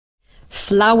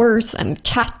flowers and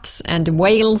cats and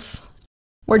whales.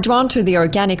 We're drawn to the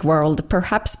organic world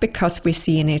perhaps because we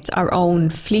see in it our own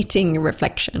fleeting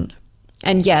reflection.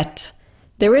 And yet,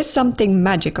 there is something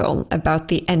magical about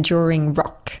the enduring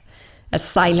rock, a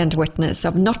silent witness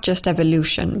of not just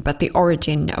evolution, but the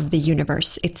origin of the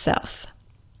universe itself.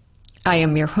 I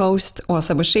am your host,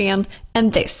 Åsa Borssén,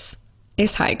 and this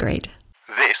is High Grade.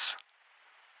 This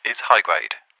is High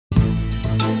Grade.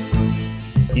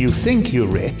 You think you're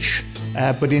rich,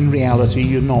 but in reality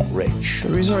you're not rich. The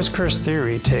resource curse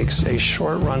theory takes a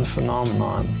short-run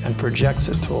phenomenon and projects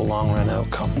it to a long-run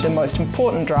outcome. The most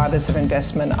important drivers of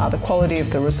investment are the quality of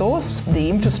the resource, the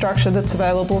infrastructure that's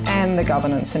available, and the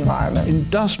governance environment.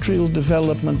 Industrial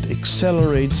development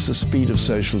accelerates the speed of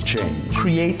social change.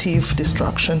 Creative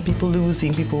destruction, people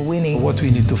losing, people winning. What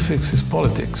we need to fix is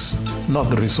politics, not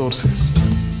the resources.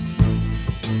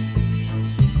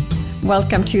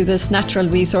 Welcome to this Natural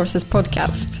Resources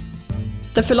podcast.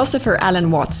 The philosopher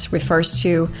Alan Watts refers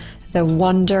to the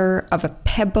wonder of a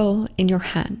pebble in your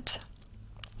hand.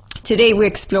 Today we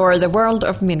explore the world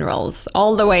of minerals,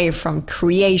 all the way from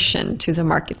creation to the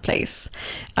marketplace.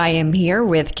 I am here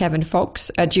with Kevin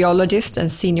Fox, a geologist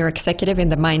and senior executive in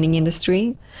the mining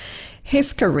industry.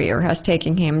 His career has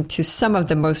taken him to some of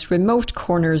the most remote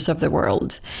corners of the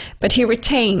world, but he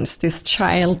retains this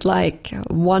childlike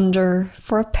wonder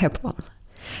for a pebble,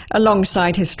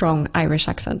 alongside his strong Irish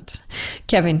accent.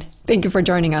 Kevin, thank you for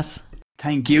joining us.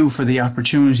 Thank you for the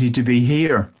opportunity to be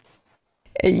here.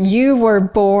 You were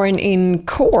born in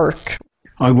Cork.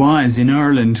 I was in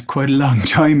Ireland quite a long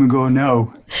time ago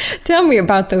now. Tell me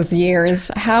about those years.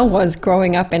 How was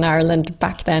growing up in Ireland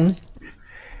back then?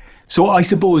 So I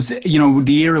suppose,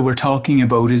 the era we're talking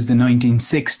about is the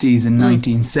 1960s and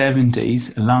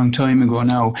 1970s, a long time ago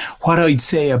now. What I'd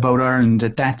say about Ireland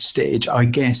at that stage, I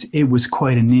guess it was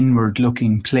quite an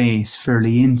inward-looking place,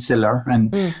 fairly insular.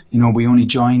 And, we only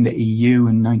joined the EU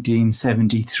in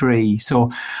 1973. So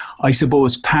I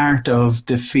suppose part of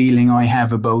the feeling I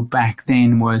have about back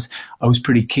then was I was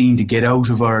pretty keen to get out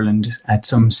of Ireland at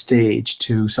some stage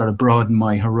to sort of broaden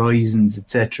my horizons,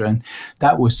 etc. And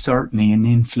that was certainly an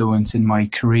influence in my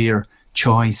career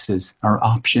choices or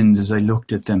options as I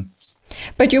looked at them.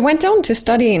 But you went on to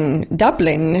study in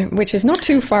Dublin, which is not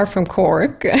too far from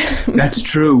Cork. That's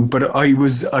true, but I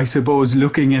was, I suppose,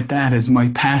 looking at that as my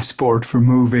passport for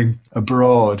moving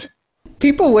abroad.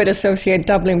 People would associate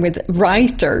Dublin with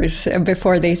writers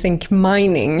before they think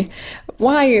mining.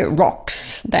 Why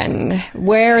rocks then?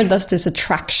 Where does this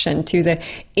attraction to the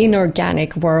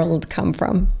inorganic world come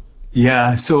from?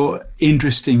 Yeah, so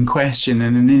interesting question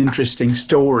and an interesting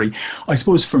story. I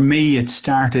suppose for me it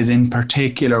started in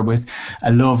particular with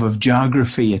a love of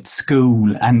geography at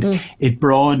school, and it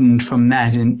broadened from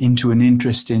that into an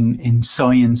interest in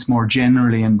science more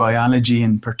generally and biology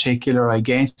in particular, I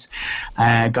guess.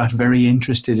 Got very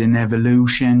interested in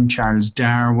evolution, Charles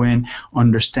Darwin,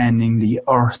 understanding the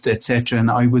earth, etc. And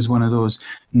I was one of those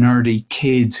nerdy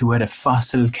kids who had a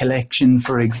fossil collection,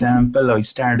 for example. I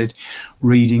started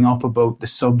reading up about the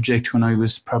subject when I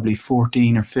was probably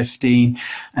 14 or 15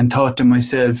 and thought to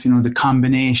myself, the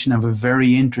combination of a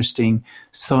very interesting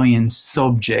science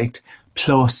subject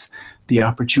plus the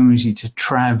opportunity to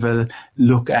travel,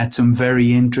 look at some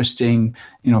very interesting,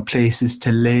 places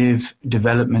to live,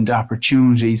 development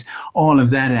opportunities, all of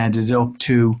that added up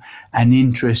to an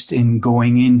interest in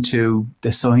going into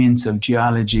the science of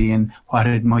geology and what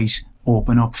it might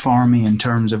open up for me in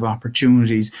terms of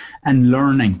opportunities and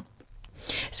learning.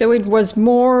 So it was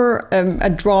more a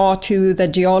draw to the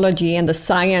geology and the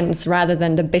science rather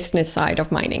than the business side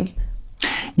of mining.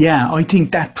 Yeah, I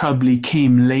think that probably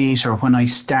came later when I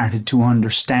started to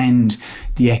understand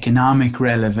the economic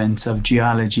relevance of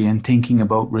geology and thinking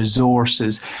about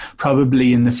resources,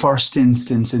 probably in the first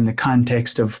instance in the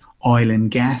context of oil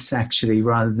and gas, actually,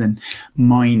 rather than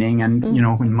mining. And,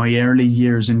 in my early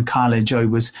years in college, I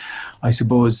was, I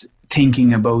suppose,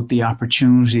 thinking about the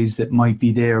opportunities that might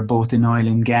be there both in oil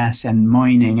and gas and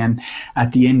mining. And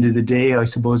at the end of the day, I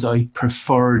suppose I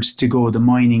preferred to go the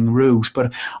mining route,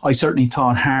 but I certainly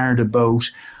thought hard about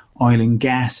oil and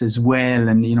gas as well.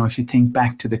 And, if you think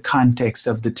back to the context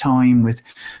of the time with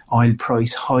oil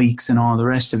price hikes and all the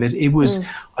rest of it, it was,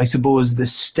 I suppose, the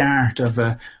start of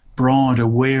a broad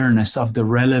awareness of the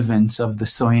relevance of the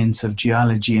science of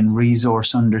geology and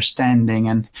resource understanding,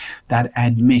 and that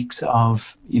admix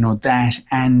of that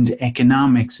and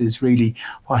economics is really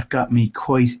what got me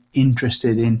quite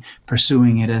interested in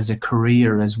pursuing it as a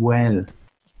career as well.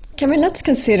 Kevin, let's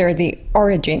consider the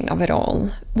origin of it all.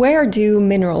 Where do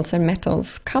minerals and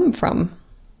metals come from?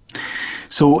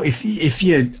 So if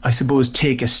you, I suppose,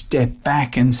 take a step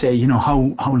back and say, you know,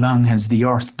 how long has the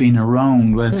Earth been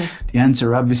around? Well, the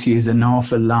answer obviously is an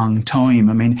awful long time.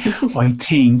 I mean, I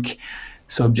think,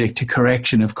 subject to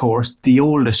correction, of course, the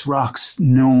oldest rocks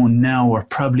known now are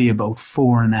probably about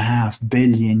 4.5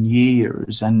 billion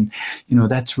years. And, you know,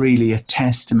 that's really a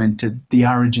testament to the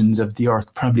origins of the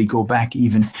Earth, probably go back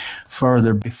even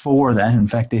further before that. In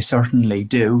fact, they certainly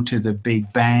do, to the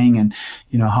Big Bang and,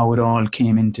 you know, how it all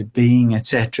came into being,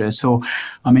 etc. So,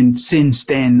 I mean, since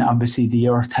then, obviously, the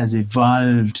Earth has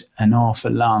evolved an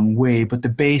awful long way, but the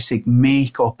basic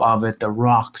makeup of it, the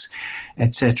rocks,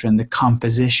 etc., and the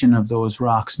composition of those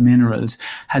rocks, minerals,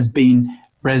 has been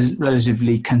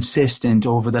relatively consistent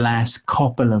over the last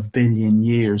couple of billion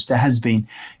years. There has been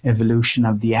evolution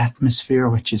of the atmosphere,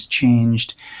 which has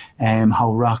changed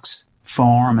how rocks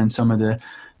form, and some of the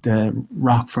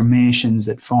rock formations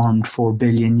that formed 4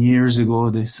 billion years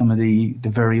ago, some of the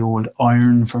very old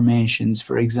iron formations,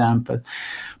 for example,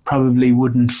 probably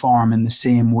wouldn't form in the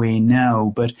same way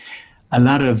now. But a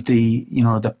lot of the, you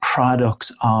know, the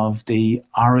products of the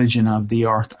origin of the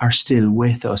Earth are still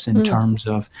with us in terms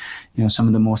of, you know, some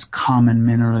of the most common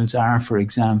minerals are, for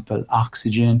example,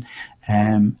 oxygen,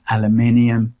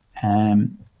 aluminium,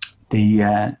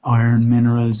 the iron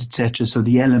minerals, etc. So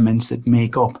the elements that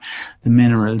make up the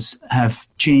minerals have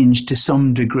changed to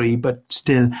some degree, but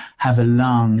still have a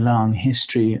long, long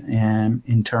history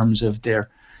in terms of their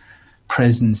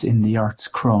presence in the Earth's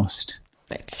crust.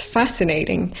 It's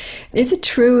fascinating. Is it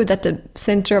true that the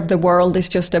center of the world is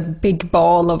just a big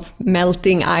ball of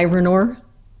melting iron ore?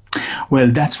 Well,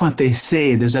 that's what they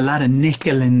say. There's a lot of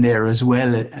nickel in there as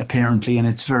well, apparently, and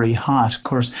it's very hot. Of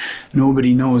course,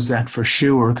 nobody knows that for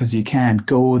sure because you can't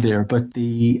go there. But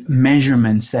the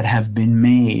measurements that have been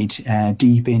made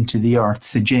deep into the Earth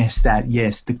suggest that,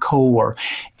 yes, the core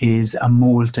is a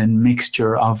molten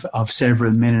mixture of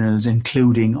several minerals,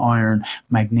 including iron,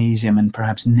 magnesium, and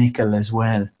perhaps nickel as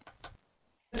well.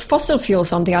 Fossil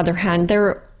fuels, on the other hand,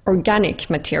 they're organic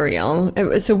material.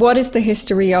 So what is the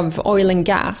history of oil and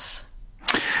gas?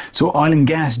 So oil and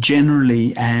gas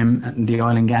generally, the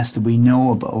oil and gas that we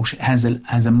know about has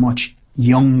a much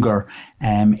younger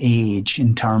age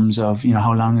in terms of, you know,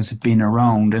 how long has it been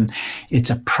around, and it's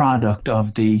a product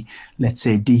of the, let's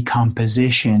say,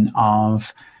 decomposition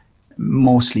of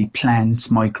mostly plants,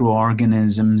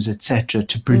 microorganisms, etc.,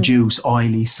 to produce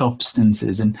oily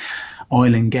substances. And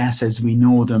oil and gas, as we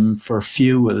know them for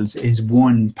fuels, is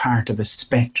one part of a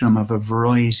spectrum of a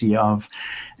variety of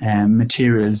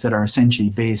materials that are essentially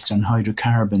based on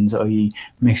hydrocarbons, i.e.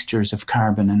 mixtures of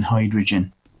carbon and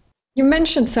hydrogen. You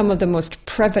mentioned some of the most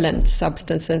prevalent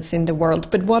substances in the world,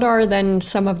 but what are then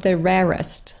some of the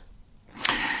rarest?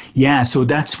 Yeah, so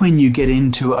that's when you get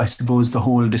into, I suppose, the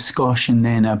whole discussion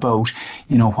then about,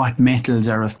 you know, what metals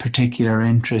are of particular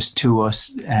interest to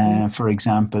us. For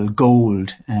example,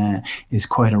 gold is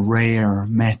quite a rare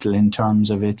metal in terms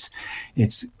of its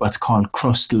what's called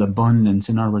crustal abundance.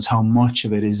 In other words, how much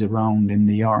of it is around in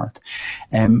the Earth.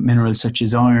 Minerals such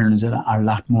as iron are a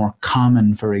lot more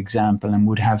common, for example, and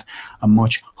would have a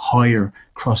much higher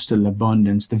crustal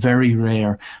abundance. The very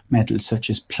rare metals such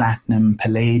as platinum,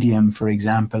 palladium, for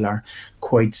example, are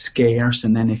quite scarce.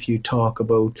 And then if you talk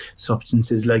about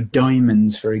substances like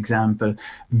diamonds, for example,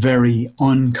 very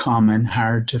uncommon,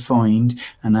 hard to find,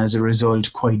 and as a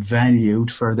result quite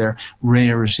valued for their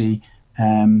rarity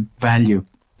value.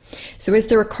 So is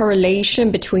there a correlation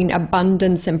between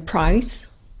abundance and price?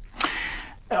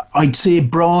 I'd say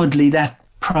broadly that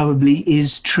probably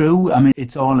is true. I mean,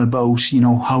 it's all about, you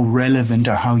know, how relevant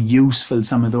or how useful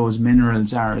some of those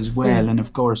minerals are as well. And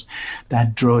of course,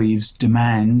 that drives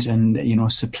demand, and, you know,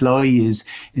 supply is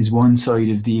one side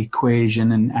of the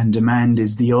equation and demand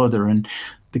is the other. And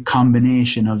the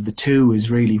combination of the two is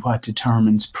really what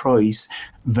determines price.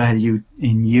 Value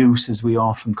in use, as we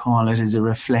often call it, is a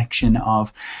reflection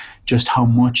of just how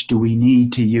much do we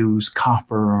need to use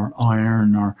copper or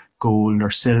iron or gold or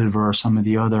silver or some of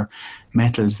the other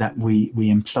metals that we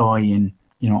employ in,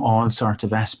 you know, all sorts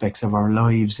of aspects of our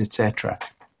lives, etc.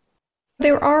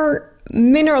 There are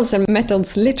minerals and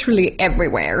metals literally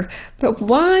everywhere, but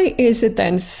why is it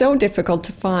then so difficult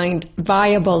to find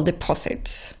viable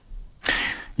deposits?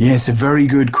 Yes, a very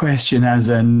good question,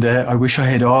 and I wish I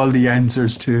had all the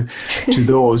answers to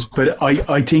those. But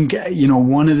I think, you know,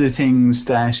 one of the things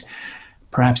that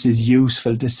perhaps is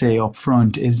useful to say up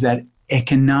front is that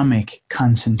economic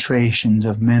concentrations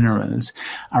of minerals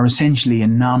are essentially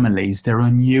anomalies. They're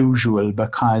unusual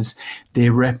because they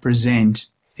represent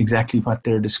exactly what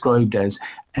they're described as,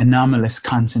 anomalous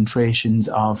concentrations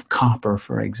of copper,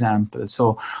 for example.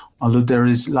 So although there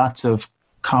is lots of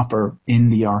copper in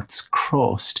the Earth's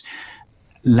crust,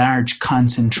 large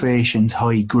concentrations,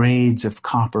 high grades of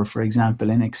copper, for example,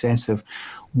 in excess of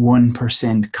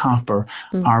 1% copper,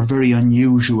 are very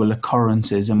unusual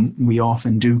occurrences, and we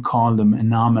often do call them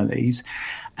anomalies.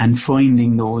 And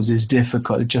finding those is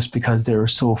difficult just because there are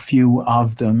so few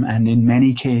of them, and in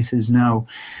many cases now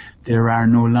there are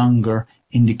no longer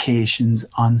indications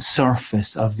on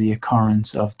surface of the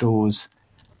occurrence of those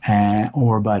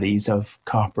ore bodies of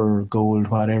copper, gold,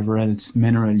 whatever else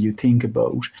mineral you think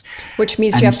about. Which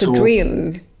means you have to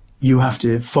drill. You have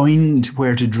to find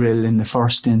where to drill in the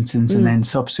first instance and then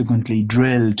subsequently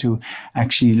drill to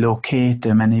actually locate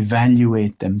them and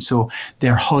evaluate them. So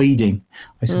they're hiding,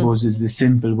 I suppose, is the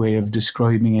simple way of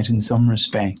describing it in some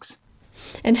respects.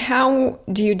 And how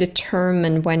do you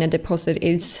determine when a deposit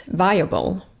is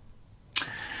viable?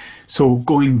 So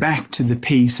going back to the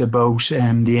piece about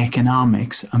the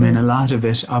economics, I mean, a lot of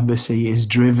it obviously is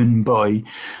driven by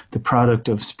the product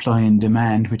of supply and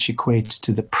demand, which equates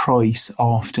to the price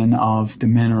often of the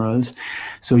minerals.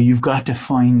 So you've got to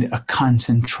find a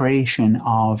concentration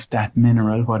of that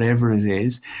mineral, whatever it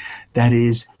is, that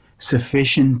is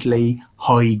sufficiently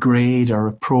high grade or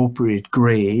appropriate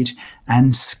grade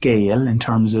and scale in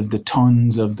terms of the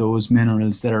tons of those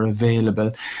minerals that are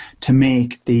available to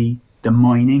make the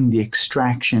mining, the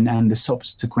extraction and the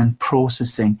subsequent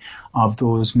processing of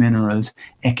those minerals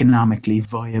economically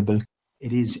viable.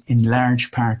 It is in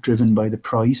large part driven by the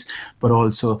price, but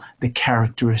also the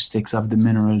characteristics of the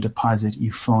mineral deposit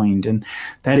you find. And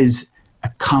that is a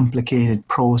complicated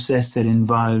process that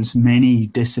involves many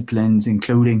disciplines,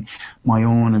 including my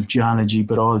own of geology,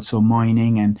 but also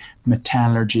mining and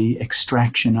metallurgy,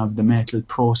 extraction of the metal,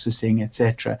 processing,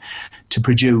 etc., to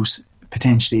produce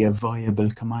potentially a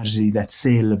viable commodity that's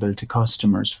saleable to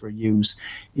customers for use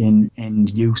in end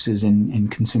uses in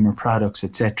consumer products,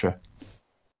 etc.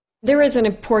 There is an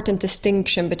important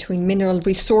distinction between mineral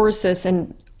resources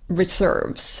and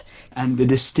reserves. And the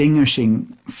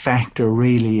distinguishing factor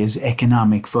really is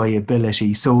economic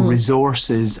viability. So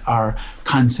resources are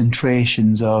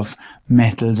concentrations of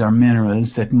metals or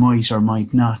minerals that might or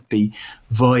might not be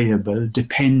viable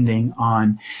depending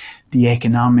on the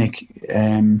economic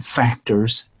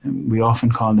factors. We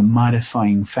often call them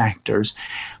modifying factors,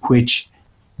 which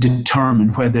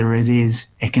determine whether it is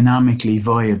economically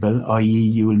viable, i.e.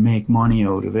 you will make money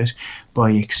out of it by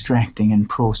extracting and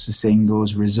processing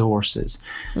those resources.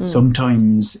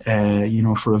 Sometimes,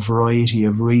 for a variety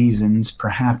of reasons,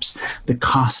 perhaps the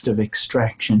cost of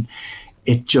extraction,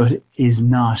 it just is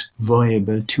not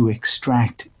viable to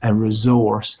extract a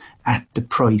resource at the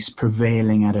price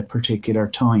prevailing at a particular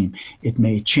time. It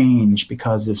may change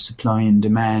because of supply and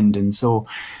demand, and so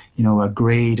a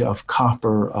grade of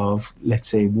copper of, let's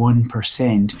say,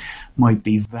 1% might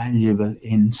be valuable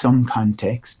in some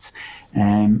contexts.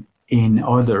 In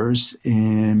others,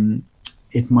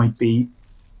 it might be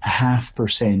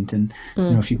 0.5%. And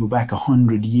if you go back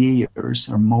 100 years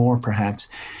or more, perhaps,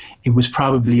 it was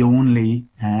probably only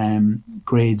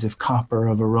grades of copper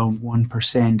of around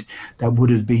 1% that would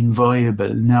have been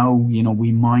viable. Now,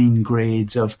 we mine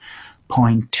grades of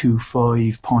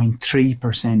 0.25,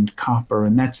 0.3% copper,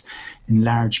 and that's in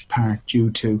large part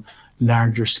due to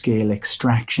larger scale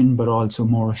extraction, but also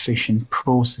more efficient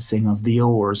processing of the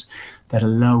ores that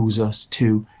allows us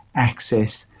to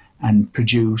access and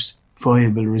produce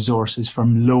viable resources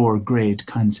from lower grade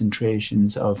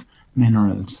concentrations of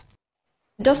minerals.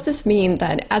 Does this mean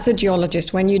that as a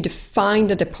geologist, when you define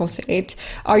the deposit,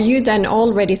 are you then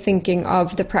already thinking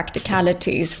of the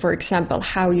practicalities, for example,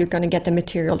 how you're going to get the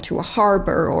material to a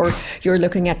harbor, or you're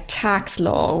looking at tax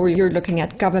law, or you're looking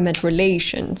at government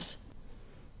relations?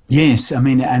 Yes, I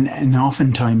mean, and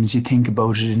oftentimes you think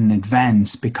about it in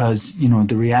advance because,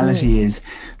 the reality is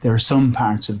there are some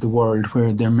parts of the world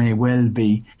where there may well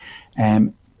be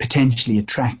potentially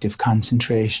attractive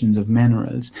concentrations of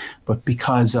minerals, but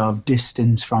because of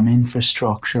distance from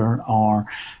infrastructure or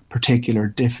particular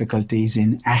difficulties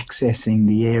in accessing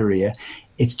the area,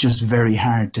 it's just very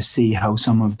hard to see how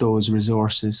some of those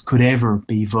resources could ever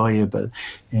be viable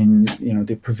in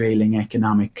the prevailing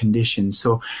economic conditions.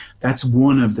 So that's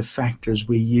one of the factors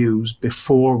we use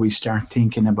before we start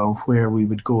thinking about where we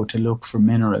would go to look for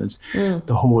minerals.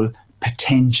 The whole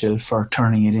potential for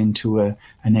turning it into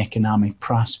an economic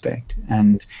prospect.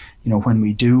 And when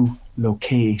we do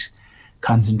locate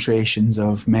concentrations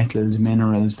of metals,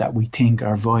 minerals that we think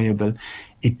are viable,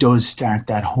 it does start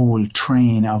that whole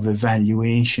train of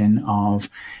evaluation of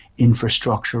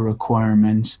infrastructure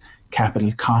requirements,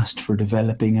 capital cost for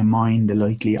developing a mine, the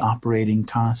likely operating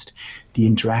cost, the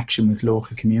interaction with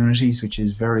local communities, which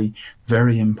is very,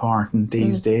 very important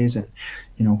these days, and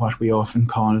what we often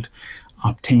called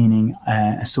obtaining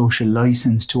a social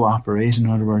license to operate, in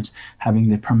other words, having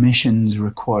the permissions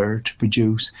required to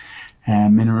produce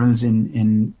minerals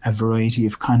in a variety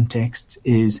of contexts,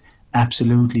 is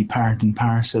absolutely part and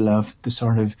parcel of the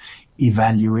sort of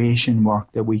evaluation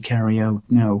work that we carry out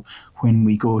now when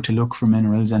we go to look for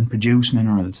minerals and produce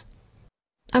minerals.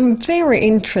 I'm very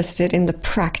interested in the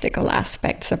practical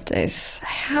aspects of this.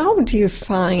 How do you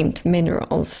find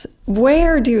minerals?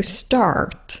 Where do you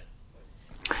start?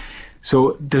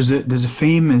 So there's a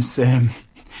famous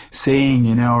saying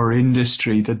in our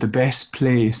industry that the best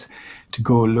place to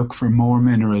go look for more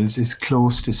minerals is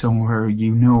close to somewhere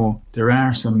you know there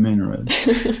are some minerals.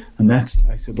 And that's,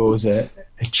 I suppose, a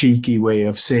cheeky way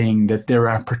of saying that there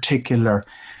are particular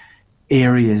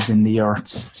areas in the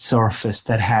Earth's surface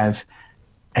that have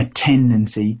a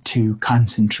tendency to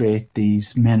concentrate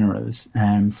these minerals.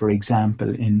 For example,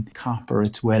 in copper,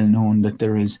 it's well known that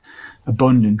there is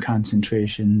abundant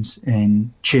concentrations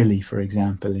in Chile, for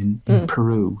example, in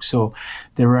Peru. So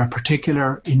there are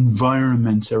particular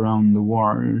environments around the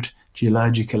world,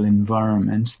 geological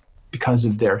environments, because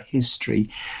of their history,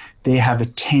 they have a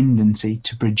tendency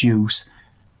to produce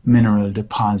mineral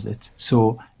deposits.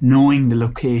 So knowing the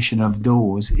location of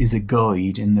those is a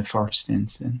guide in the first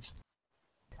instance.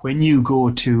 When you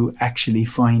go to actually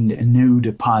find a new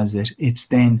deposit, it's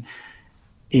then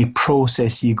a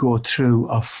process you go through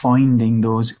of finding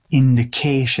those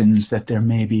indications that there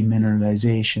may be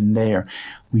mineralization there.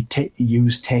 We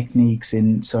use techniques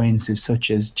in sciences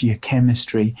such as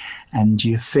geochemistry and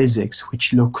geophysics,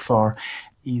 which look for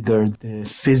either the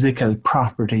physical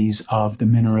properties of the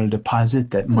mineral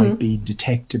deposit that might be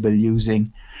detectable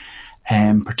using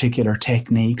particular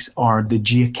techniques, or the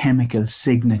geochemical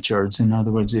signatures. In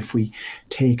other words, if we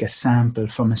take a sample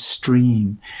from a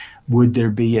stream, would there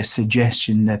be a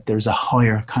suggestion that there's a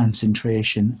higher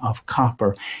concentration of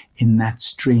copper in that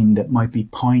stream that might be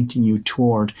pointing you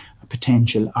toward a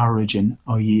potential origin,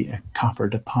 i.e. a copper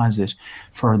deposit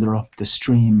further up the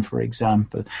stream, for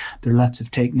example? There are lots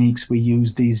of techniques we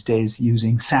use these days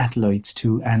using satellites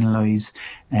to analyse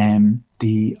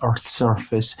the Earth's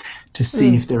surface to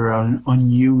see if there are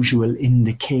unusual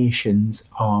indications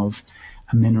of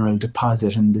a mineral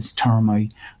deposit. And this term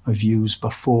I've used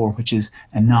before, which is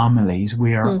anomalies.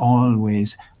 We are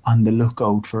always on the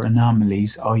lookout for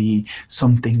anomalies, i.e.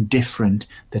 something different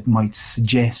that might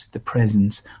suggest the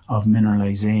presence of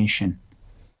mineralization.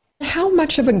 How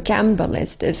much of a gamble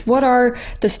is this? What are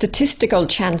the statistical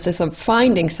chances of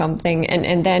finding something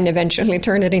and then eventually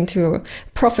turn it into a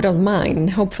profitable mine,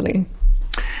 hopefully?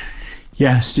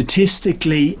 Yeah,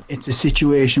 statistically, it's a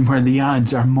situation where the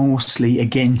odds are mostly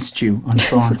against you,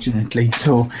 unfortunately.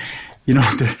 So, you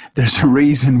know, there's a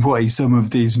reason why some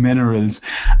of these minerals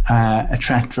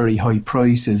attract very high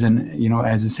prices. And, you know,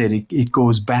 as I said, it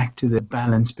goes back to the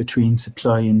balance between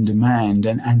supply and demand.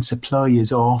 And supply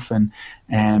is often,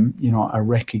 you know, a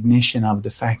recognition of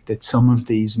the fact that some of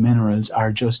these minerals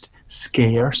are just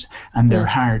scarce and they're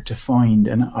hard to find.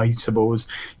 And I suppose,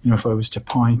 you know, if I was to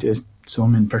point at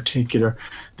some in particular,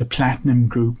 the platinum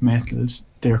group metals,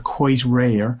 they're quite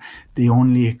rare. They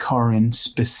only occur in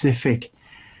specific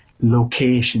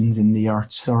locations in the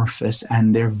Earth's surface,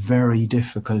 and they're very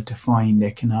difficult to find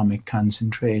economic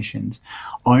concentrations.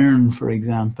 Iron, for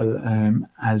example,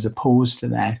 as opposed to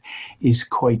that, is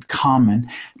quite common,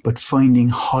 but finding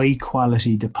high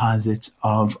quality deposits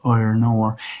of iron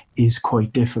ore is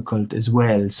quite difficult as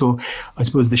well. So I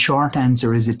suppose the short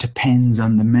answer is it depends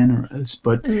on the minerals,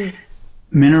 but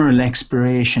mineral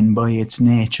exploration by its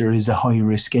nature is a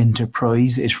high-risk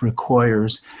enterprise. It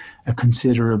requires a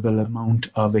considerable amount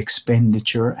of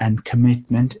expenditure and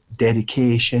commitment,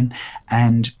 dedication,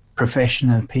 and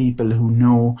professional people who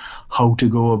know how to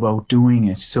go about doing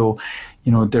it. So,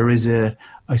 you know, there is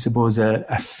I suppose a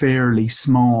fairly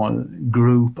small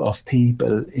group of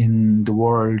people in the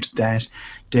world that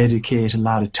dedicate a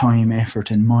lot of time,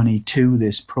 effort and money to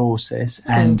this process.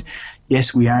 And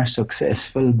yes, we are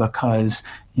successful because,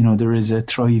 you know, there is a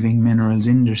thriving minerals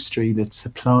industry that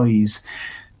supplies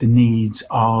the needs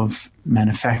of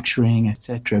manufacturing,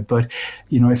 etc. But,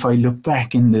 you know, if I look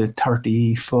back in the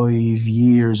 35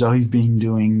 years I've been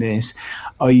doing this,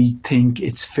 I think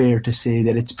it's fair to say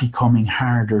that it's becoming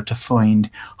harder to find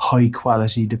high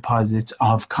quality deposits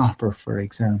of copper, for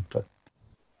example.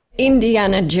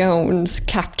 Indiana Jones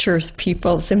captures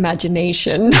people's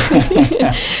imagination.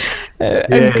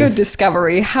 A good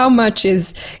discovery. How much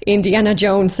is Indiana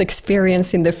Jones'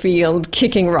 experience in the field,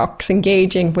 kicking rocks,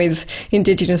 engaging with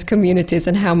indigenous communities,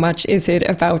 and how much is it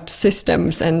about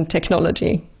systems and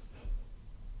technology?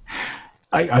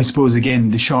 I suppose,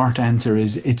 again, the short answer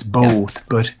is it's both,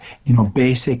 but,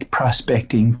 basic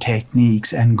prospecting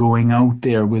techniques and going out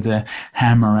there with a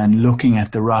hammer and looking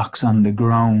at the rocks on the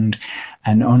ground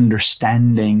and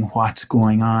understanding what's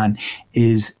going on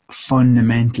is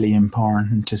fundamentally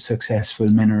important to successful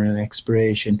mineral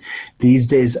exploration. These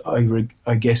days,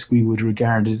 I guess we would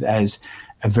regard it as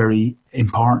a very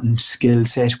important skill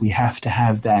set. We have to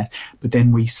have that, but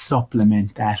then we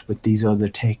supplement that with these other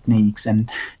techniques. And,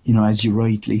 as you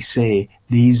rightly say,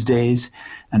 these days,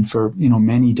 and for,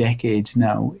 many decades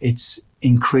now, it's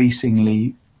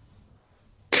increasingly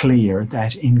clear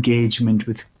that engagement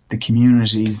with the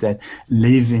communities that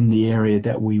live in the area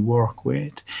that we work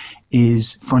with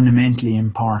is fundamentally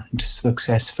important to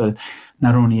successful,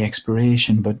 not only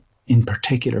exploration, but in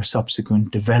particular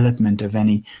subsequent development of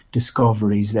any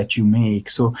discoveries that you make.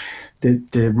 So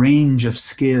the range of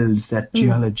skills that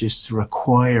geologists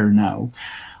require now,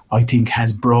 I think,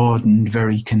 has broadened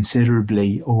very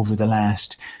considerably over the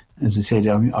last, as I said,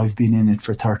 I've been in it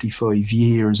for 35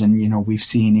 years, and, we've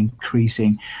seen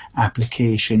increasing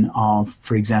application of,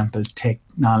 for example,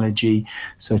 technology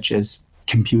such as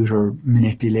computer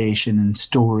manipulation and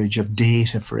storage of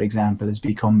data, for example, has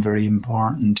become very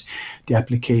important. The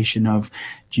application of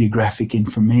geographic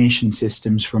information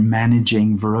systems for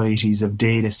managing varieties of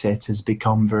data sets has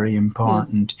become very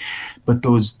important. But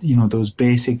those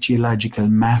basic geological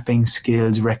mapping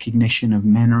skills, recognition of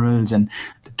minerals and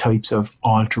the types of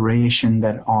alteration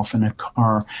that often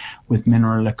occur with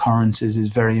mineral occurrences is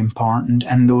very important.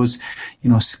 And those,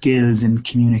 skills in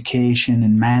communication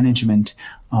and management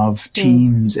of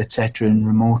teams, etc., in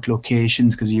remote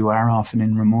locations, because you are often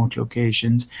in remote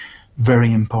locations,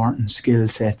 very important skill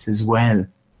sets as well.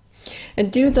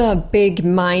 And do the big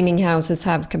mining houses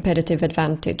have competitive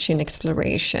advantage in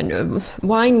exploration?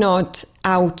 Why not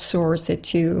outsource it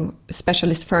to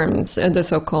specialist firms, the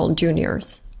so-called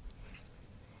juniors?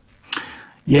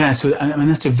 Yeah, so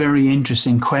that's a very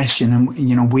interesting question,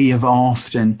 and we have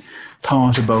often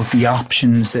thought about the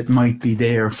options that might be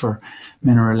there for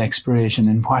mineral exploration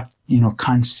and what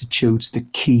constitutes the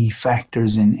key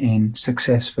factors in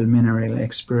successful mineral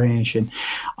exploration.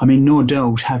 No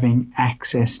doubt having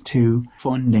access to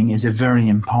funding is a very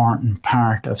important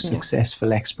part of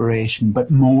successful exploration,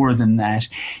 but more than that,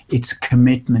 it's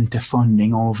commitment to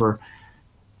funding over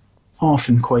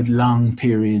often quite long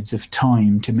periods of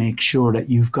time to make sure that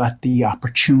you've got the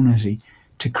opportunity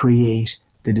to create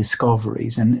the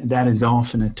discoveries. And that is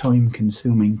often a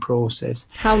time-consuming process.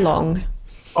 How long?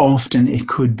 Often it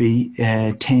could be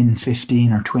 10,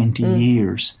 15 or 20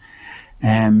 years.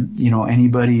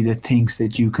 Anybody that thinks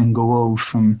that you can go out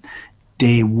from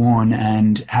day one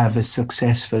and have a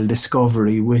successful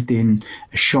discovery within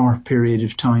a short period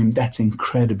of time, that's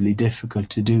incredibly difficult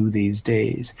to do these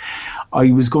days.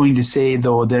 I was going to say,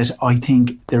 though, that I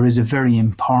think there is a very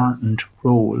important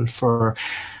role for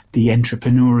the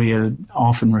entrepreneurial,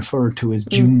 often referred to as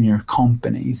junior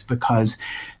companies, because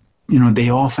they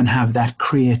often have that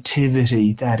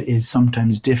creativity that is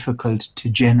sometimes difficult to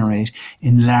generate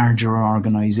in larger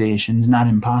organizations. Not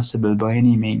impossible by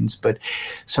any means, but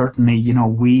certainly,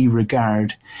 we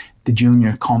regard the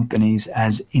junior companies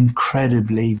as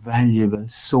incredibly valuable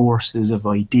sources of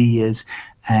ideas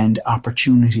and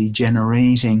opportunity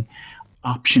generating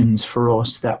options for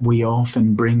us that we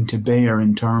often bring to bear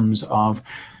in terms of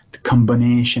the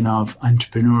combination of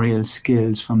entrepreneurial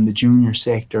skills from the junior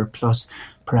sector plus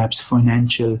perhaps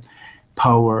financial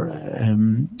power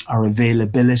or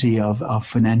availability of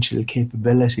financial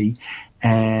capability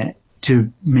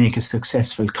to make a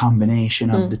successful combination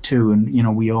of the two.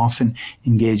 And, we often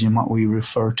engage in what we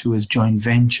refer to as joint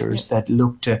ventures that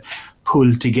look to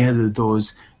pull together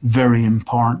those very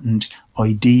important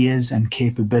ideas and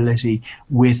capability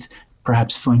with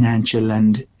perhaps financial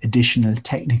and additional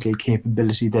technical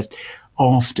capability that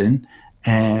often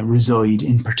reside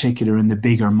in particular in the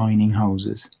bigger mining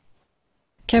houses.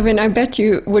 Kevin, I bet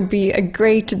you would be a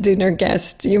great dinner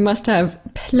guest. You must have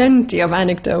plenty of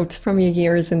anecdotes from your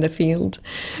years in the field.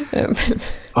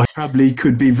 I probably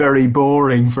could be very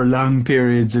boring for long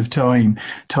periods of time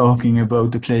talking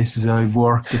about the places I've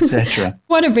worked, etc.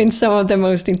 What have been some of the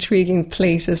most intriguing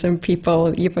places and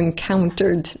people you've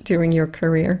encountered during your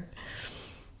career?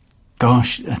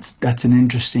 Gosh, that's an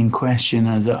interesting question.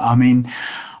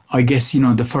 I guess,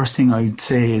 the first thing I'd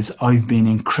say is I've been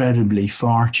incredibly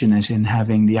fortunate in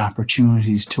having the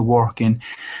opportunities to work in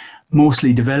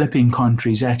mostly developing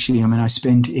countries, actually. I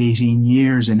spent 18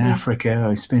 years in Africa.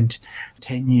 I spent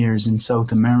 10 years in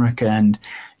South America. And,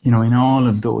 in all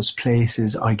of those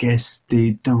places, I guess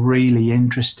the really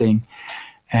interesting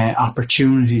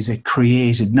opportunities it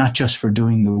created, not just for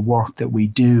doing the work that we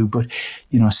do, but,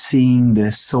 seeing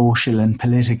the social and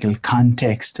political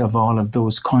context of all of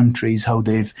those countries, how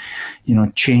they've,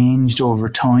 changed over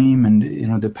time,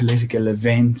 and, the political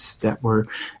events that were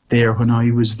there when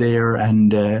I was there,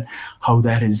 and how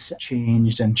that has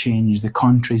changed the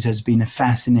countries has been a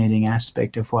fascinating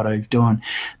aspect of what I've done.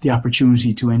 The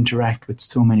opportunity to interact with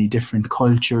so many different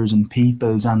cultures and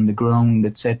peoples on the ground,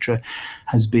 etc.,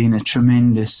 has been a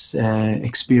tremendous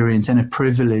experience and a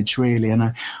privilege, really,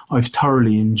 and I've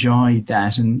thoroughly enjoyed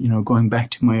that. And going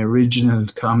back to my original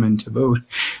comment about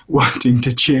wanting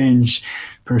to change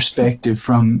perspective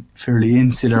from fairly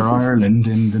insular Ireland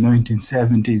in the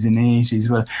 1970s and 80s,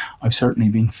 well, I've certainly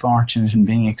been fortunate in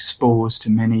being exposed to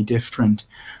many different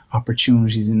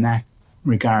opportunities in that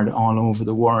regard all over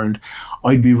the world.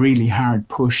 I'd be really hard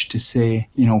pushed to say,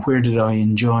 where did I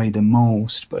enjoy the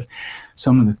most? But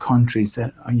some of the countries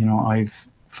that, I've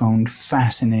found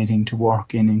fascinating to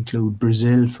work in include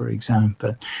Brazil, for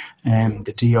example,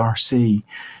 the DRC.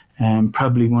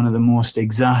 Probably one of the most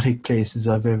exotic places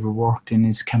I've ever worked in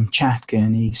is Kamchatka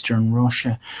in eastern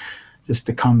Russia. Just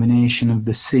the combination of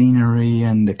the scenery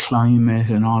and the climate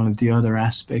and all of the other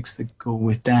aspects that go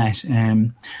with that.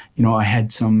 I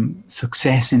had some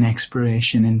success in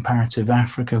exploration in parts of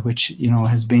Africa, which,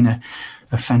 has been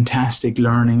a fantastic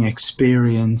learning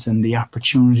experience, and the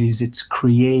opportunities it's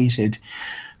created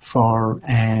for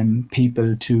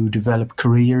people to develop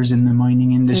careers in the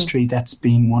mining industry. That's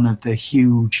been one of the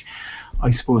huge,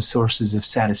 I suppose, sources of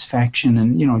satisfaction,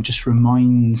 and, just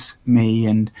reminds me,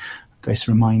 and I guess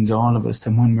reminds all of us,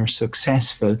 that when we're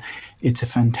successful, it's a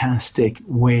fantastic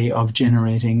way of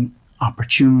generating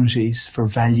opportunities for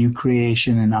value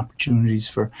creation and opportunities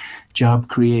for job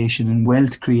creation and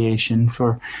wealth creation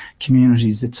for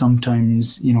communities that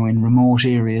sometimes, in remote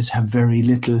areas have very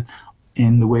little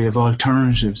in the way of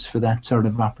alternatives for that sort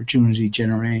of opportunity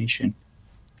generation.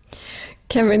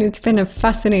 Kevin, it's been a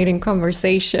fascinating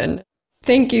conversation.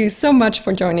 Thank you so much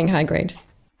for joining High Grade.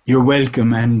 You're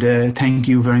welcome, and thank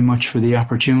you very much for the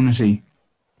opportunity.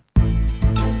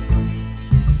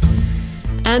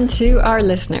 And to our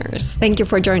listeners, thank you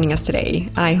for joining us today.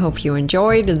 I hope you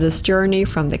enjoyed this journey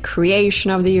from the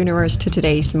creation of the universe to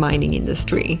today's mining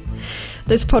industry.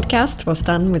 This podcast was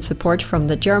done with support from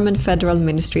the German Federal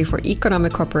Ministry for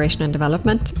Economic Cooperation and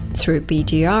Development through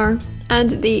BGR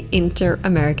and the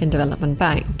Inter-American Development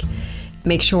Bank.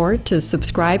 Make sure to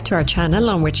subscribe to our channel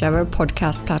on whichever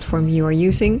podcast platform you are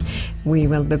using. We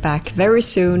will be back very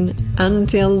soon.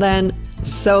 Until then,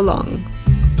 so long.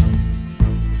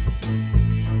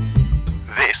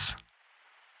 This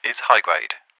is High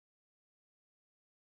Grade.